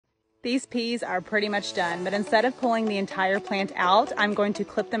These peas are pretty much done, but instead of pulling the entire plant out, I'm going to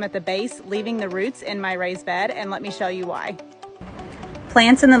clip them at the base, leaving the roots in my raised bed, and let me show you why.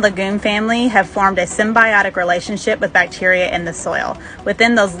 Plants in the legume family have formed a symbiotic relationship with bacteria in the soil.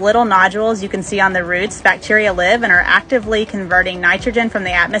 Within those little nodules you can see on the roots, bacteria live and are actively converting nitrogen from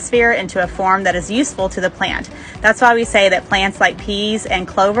the atmosphere into a form that is useful to the plant. That's why we say that plants like peas and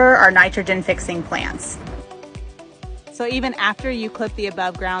clover are nitrogen-fixing plants. So even after you clip the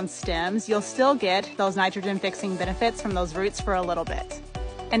above ground stems, you'll still get those nitrogen fixing benefits from those roots for a little bit.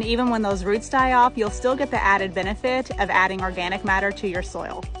 And even when those roots die off, you'll still get the added benefit of adding organic matter to your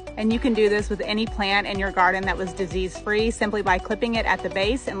soil. And you can do this with any plant in your garden that was disease-free simply by clipping it at the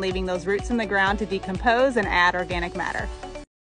base and leaving those roots in the ground to decompose and add organic matter.